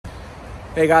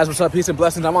Hey guys, what's up? Peace and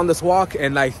blessings. I'm on this walk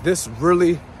and like this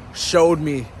really showed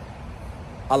me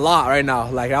a lot right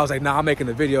now. Like I was like, nah, I'm making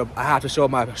a video. I have to show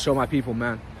my people,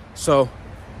 man. So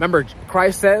remember,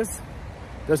 Christ says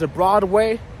there's a broad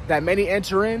way that many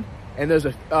enter in, and there's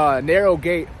a narrow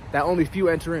gate that only few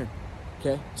enter in.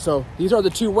 Okay, so these are the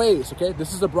two ways. Okay,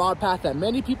 this is the broad path that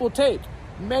many people take.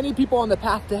 Many people on the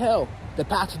path to hell, the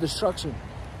path to destruction,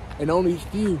 and only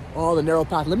few on the narrow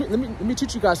path. Let me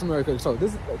teach you guys something really quick. So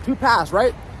this is two paths,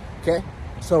 right? Okay.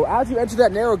 So as you enter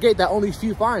that narrow gate that only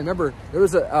few find, remember there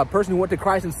was a person who went to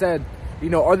Christ and said, you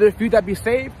know, are there few that be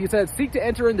saved? He said, seek to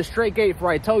enter in the straight gate, for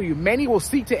I tell you, many will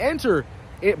seek to enter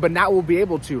it, but not will be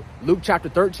able to. Luke chapter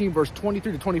 13, verse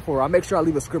 23 to 24. I'll make sure I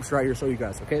leave a scripture right here to show you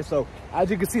guys. Okay. So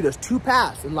as you can see, there's two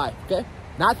paths in life. Okay.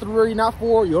 Not three, not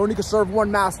four. You only can serve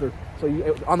one master. So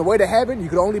on the way to heaven, you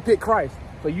could only pick Christ.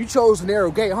 So you chose the narrow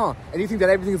gate, huh? And you think that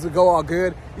everything's gonna go all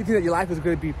good? You think that your life is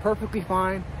gonna be perfectly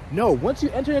fine? No, once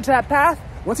you enter into that path,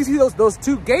 once you see those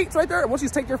two gates right there, once you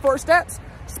take your first steps,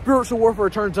 spiritual warfare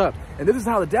turns up. And this is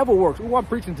how the devil works. Ooh, I'm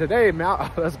preaching today,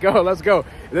 man. Let's go, let's go.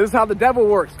 This is how the devil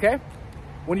works, okay?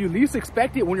 When you least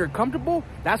expect it, when you're comfortable,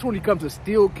 that's when he comes to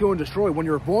steal, kill, and destroy. When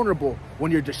you're vulnerable,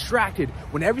 when you're distracted,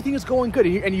 when everything is going good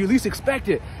and you least expect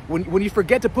it, when you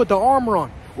forget to put the armor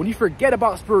on, when you forget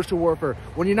about spiritual warfare,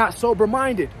 when you're not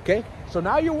sober-minded, okay? So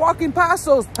now you're walking past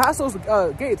those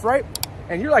gates, right?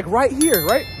 And you're like right here,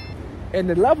 right? And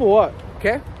then level up,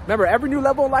 okay? Remember, every new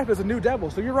level in life is a new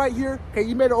devil. So you're right here, okay?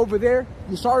 You made it over there.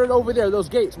 You started over there, those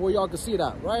gates where y'all can see it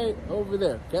out, right over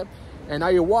there, okay? And now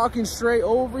you're walking straight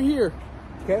over here,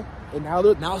 okay? And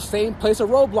now same place a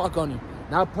roadblock on you.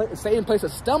 Now same place a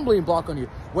stumbling block on you,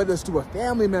 whether it's through a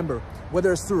family member,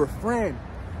 whether it's through a friend,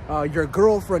 your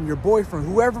girlfriend, your boyfriend,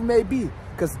 whoever it may be,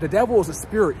 because the devil is a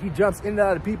spirit. He jumps in and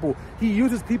out of people. He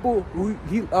uses people who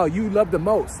you love the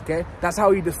most, okay? That's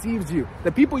how he deceives you.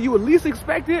 The people you would least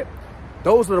expect it,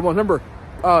 those are the ones. Remember,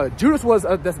 Judas was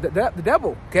the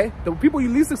devil, okay? The people you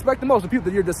least expect the most, the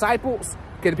people, your disciples,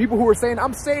 okay? The people who were saying,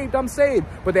 I'm saved,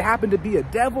 but they happen to be a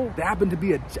devil. They happen to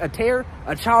be a terror,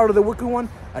 a child of the wicked one,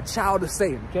 a child of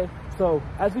Satan, okay? So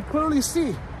as we clearly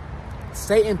see,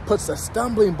 Satan puts a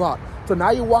stumbling block. So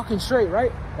now you're walking straight,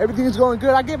 right? Everything's going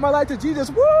good. I gave my life to Jesus.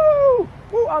 Woo!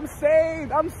 Woo! I'm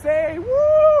saved.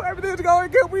 Woo! Everything's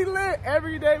going good. We lit.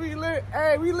 Every day we lit.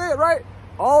 Hey, we lit, right?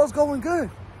 All is going good.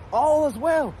 All is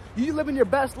well. You living your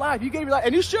best life. You gave your life,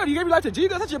 and you should. You gave your life to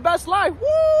Jesus. That's your best life.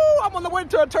 Woo! I'm on the way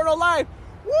to eternal life.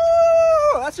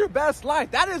 Woo! That's your best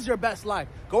life. That is your best life.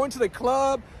 Going to the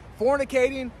club,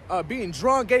 fornicating, being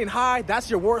drunk, getting high, that's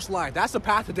your worst life. That's the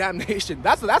path to damnation.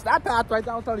 That's that path right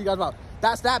there I was telling you guys about.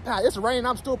 That's that path. It's raining.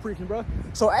 I'm still preaching, bro.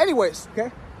 So anyways,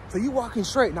 okay? So you walking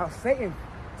straight. Now Satan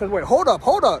says, wait, hold up.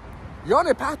 You're on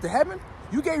the path to heaven?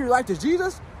 You gave your life to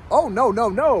Jesus? Oh, no.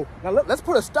 Now let's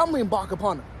put a stumbling block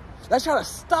upon him. Let's try to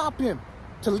stop him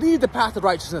to lead the path of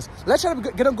righteousness. Let's try to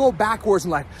get him go backwards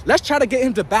in life. Let's try to get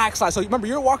him to backslide. So remember,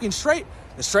 you're walking straight,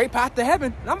 the straight path to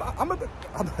heaven. And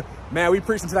man, we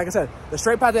preaching today, like I said, the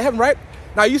straight path to heaven, right?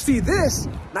 Now you see this,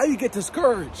 now you get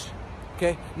discouraged,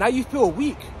 okay? Now you feel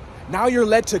weak. Now you're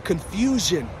led to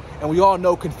confusion. And we all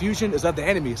know confusion is of the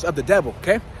enemy, it's of the devil,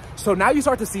 okay? So now you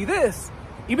start to see this.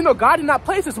 Even though God did not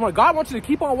place this on, God wants you to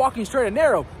keep on walking straight and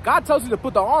narrow. God tells you to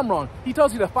put the armor on. He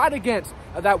tells you to fight against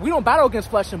that. We don't battle against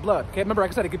flesh and blood, okay? Remember,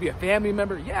 like I said, it could be a family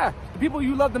member. Yeah, the people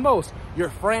you love the most, your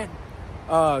friend,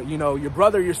 you know, your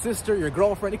brother, your sister, your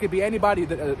girlfriend. It could be anybody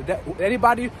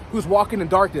anybody who's walking in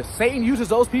darkness. Satan uses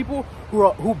those people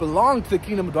who belong to the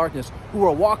kingdom of darkness, who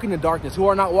are walking in darkness, who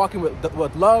are not walking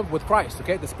with love, with Christ,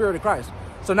 okay? The Spirit of Christ.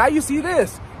 So now you see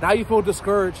this. Now you feel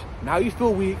discouraged. Now you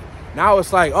feel weak. Now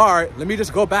it's like, all right, let me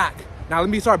just go back. Now let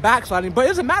me start backsliding. But it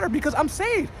doesn't matter because I'm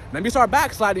saved. Let me start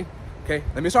backsliding, okay?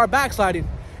 Let me start backsliding.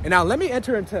 And now let me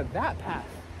enter into that path,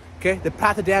 okay? The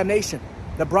path of damnation,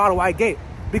 the broad wide gate.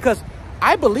 Because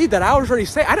I believe that I was already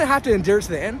saved. I didn't have to endure to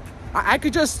the end. I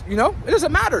could just, you know, it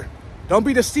doesn't matter. Don't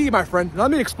be deceived, my friend. Let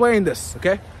me explain this,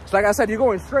 okay? So like I said, you're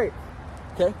going straight,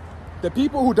 okay? The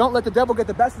people who don't let the devil get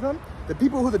the best of them, the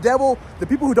people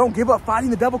who don't give up fighting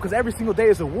the devil, because every single day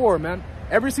is a war, man.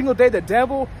 Every single day, the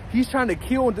devil, he's trying to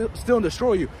kill and steal and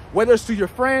destroy you, whether it's through your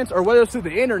friends or whether it's through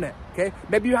the internet, okay?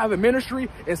 Maybe you have a ministry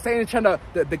and Satan trying to,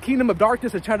 the kingdom of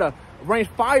darkness is trying to rain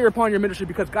fire upon your ministry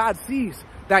because God sees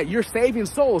that you're saving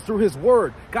souls through his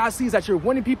word. God sees that you're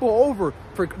winning people over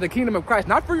for the kingdom of Christ,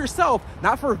 not for yourself,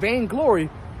 not for vainglory,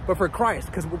 but for Christ.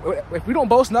 Because if we don't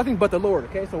boast nothing but the Lord,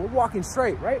 okay? So we're walking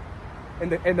straight, right?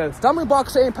 And the stumbling block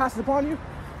Satan passes upon you,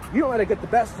 you don't let it get the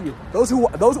best of you. Those who,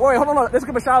 wait, hold on, let's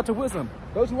give a shout out to wisdom.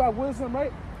 Those who have wisdom,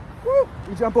 right? Woo,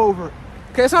 you jump over it.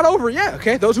 Okay, it's not over yet,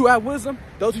 okay? Those who have wisdom,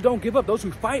 those who don't give up, those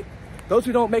who fight, Those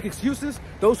who don't make excuses,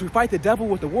 those who fight the devil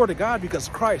with the word of God, because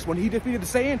Christ, when he defeated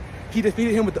Satan, he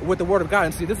defeated him with the word of God.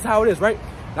 And see, this is how it is, right?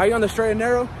 Now you're on the straight and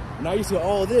narrow. Now you see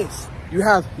all this. You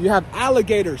have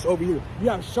alligators over here. You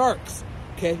have sharks,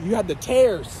 okay? You have the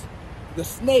tares, the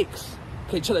snakes,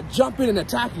 okay? Try to jump in and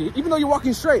attack you. Even though you're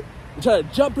walking straight, they try to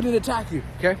jump in and attack you,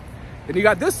 okay? Then you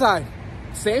got this side.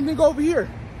 Same thing over here.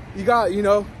 You got, you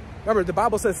know, remember the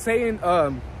Bible says Satan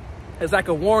is like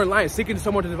a roaring lion seeking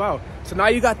someone to devour. So now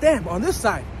you got them on this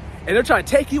side, and they're trying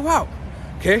to take you out,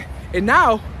 okay? And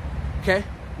now, okay,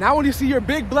 now when you see your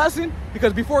big blessing,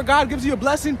 because before God gives you a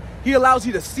blessing, he allows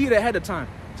you to see it ahead of time.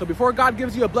 So before God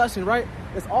gives you a blessing, right,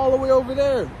 it's all the way over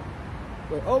there.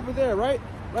 Wait, over there, right?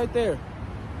 Right there.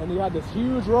 And you have this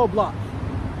huge roadblock.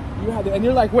 And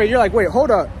you're like, wait,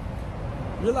 hold up.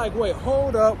 You're like, wait,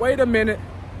 hold up, wait a minute.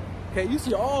 Okay, you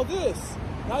see all this.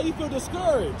 Now you feel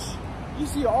discouraged. You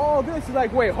see all this, you're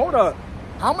like, wait, hold up.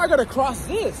 How am I gonna cross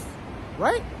this?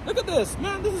 Right? Look at this,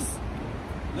 man,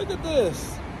 look at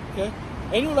this, okay?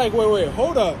 And you're like, wait,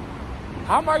 hold up.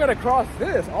 How am I gonna cross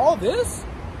this? All this?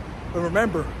 But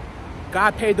remember,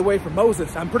 God paved the way for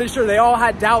Moses. I'm pretty sure they all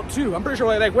had doubt too. I'm pretty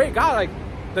sure like, wait, God, like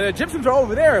the Egyptians are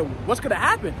over there. What's gonna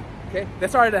happen? Okay,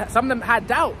 some of them had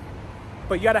doubt,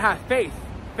 but you gotta have faith.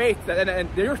 Faith, and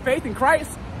your faith in Christ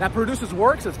that produces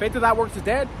works, as faith without works is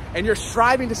dead, and you're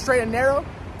striving to straight and narrow,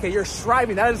 okay, you're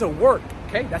striving, that is a work,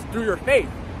 okay, that's through your faith.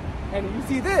 And you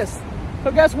see this,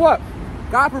 so guess what?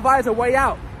 God provides a way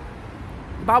out.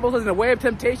 The Bible says in the way of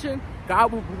temptation,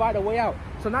 God will provide a way out.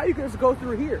 So now you can just go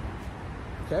through here,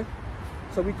 okay?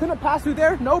 So we couldn't pass through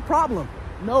there, no problem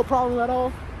at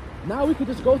all. Now we could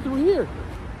just go through here.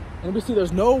 And we see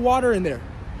there's no water in there.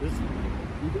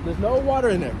 There's no water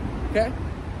in there, okay?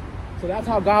 So that's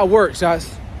how God works,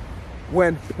 guys.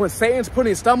 When Satan's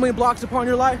putting stumbling blocks upon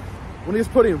your life, when he's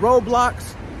putting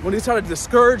roadblocks, when he's trying to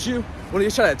discourage you, when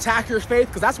he's trying to attack your faith,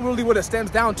 because that's really what it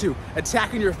stems down to,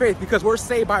 attacking your faith, because we're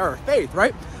saved by our faith,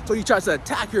 right? So he tries to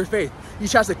attack your faith. He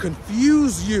tries to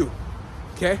confuse you,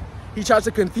 okay? He tries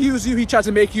to confuse you. He tries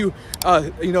to make you,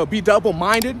 be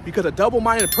double-minded, because a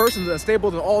double-minded person is unstable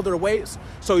in all their ways.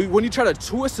 So when you try to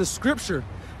twist the scripture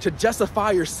to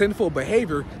justify your sinful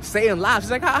behavior, Satan laughs.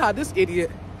 He's like, ha, this idiot,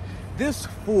 this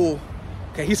fool,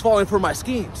 okay, he's falling for my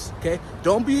schemes, okay?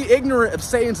 Don't be ignorant of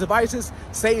Satan's devices,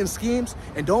 Satan's schemes,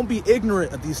 and don't be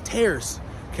ignorant of these tares,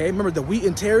 okay? Remember the wheat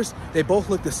and tares, they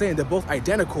both look the same. They're both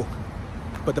identical.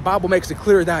 But the Bible makes it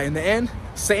clear that in the end,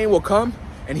 Satan will come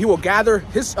and he will gather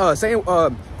his,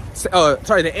 the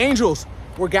angels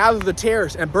will gather the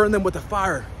tares and burn them with the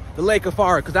fire, the lake of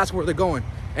fire, because that's where they're going.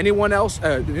 Anyone else,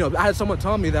 I had someone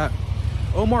tell me that,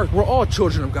 oh, Mark, we're all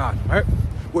children of God, right?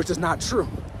 Which is not true.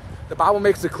 The Bible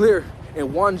makes it clear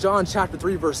in 1 John chapter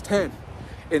 3, verse 10.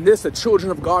 In this, the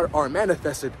children of God are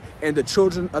manifested, and the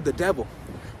children of the devil.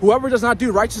 Whoever does not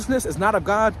do righteousness is not of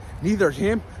God, neither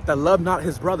him that love not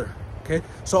his brother, okay?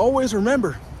 So always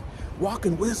remember, walk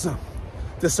in wisdom,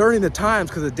 discerning the times,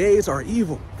 because the days are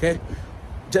evil, okay?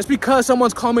 Just because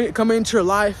someone's coming into your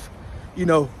life,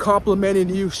 complimenting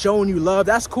you, showing you love,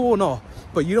 that's cool and all,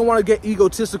 but you don't want to get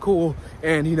egotistical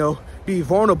and, be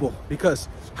vulnerable, because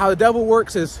how the devil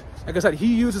works is, like I said,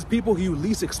 he uses people who you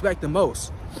least expect the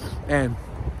most. And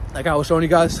like I was showing you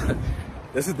guys,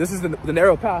 this is the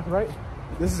narrow path, right?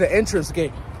 This is the entrance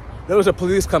gate. There was a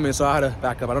police coming, so I had to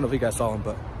back up. I don't know if you guys saw him,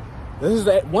 but this is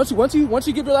the, once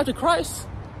you give your life to Christ,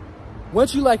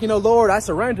 once you Lord, I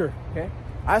surrender, okay?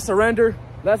 I surrender,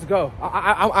 let's go.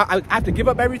 I have to give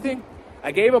up everything.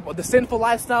 I gave up the sinful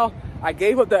lifestyle. I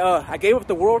gave up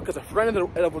the world, because a friend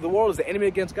of the world is the enemy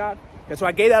against God. And so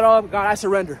I gave that all up. God, I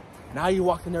surrender. Now you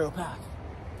walk the narrow path.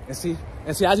 And see,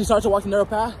 as you start to walk the narrow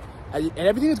path, and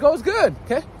everything goes good,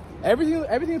 okay?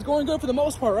 Everything is going good for the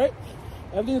most part, right?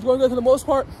 Everything is going good for the most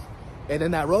part. And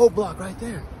then that roadblock right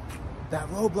there.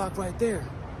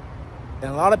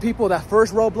 And a lot of people, that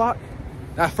first roadblock,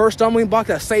 that first stumbling block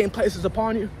that Satan places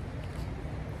upon you,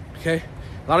 okay?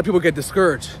 A lot of people get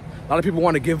discouraged. A lot of people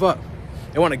want to give up.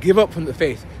 They want to give up from the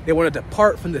faith. They want to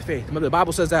depart from the faith. Remember, the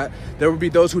Bible says that there will be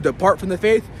those who depart from the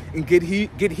faith and get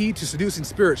heed to seducing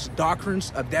spirits,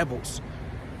 doctrines of devils.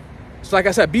 So like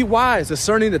I said, be wise,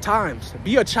 discerning the times.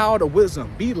 Be a child of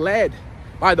wisdom. Be led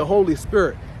by the Holy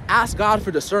Spirit. Ask God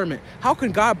for discernment. How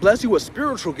can God bless you with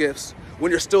spiritual gifts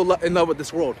when you're still in love with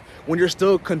this world? When you're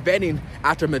still coveting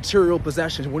after material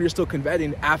possessions? When you're still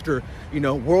coveting after,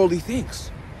 worldly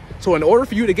things? So in order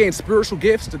for you to gain spiritual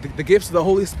gifts, the gifts of the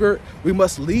Holy Spirit, we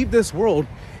must leave this world.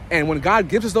 And when God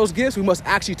gives us those gifts, we must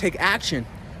actually take action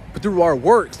through our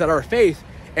works, that our faith,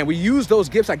 and we use those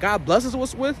gifts that God blesses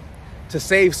us with to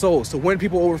save souls, to win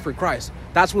people over for Christ.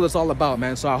 That's what it's all about,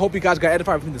 man. So I hope you guys got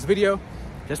edified from this video.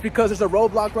 Just because there's a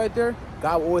roadblock right there,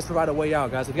 God will always provide a way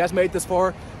out, guys. If you guys made it this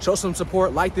far, show some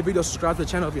support, like the video, subscribe to the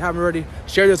channel if you haven't already.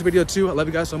 Share this video too. I love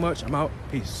you guys so much. I'm out.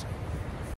 Peace.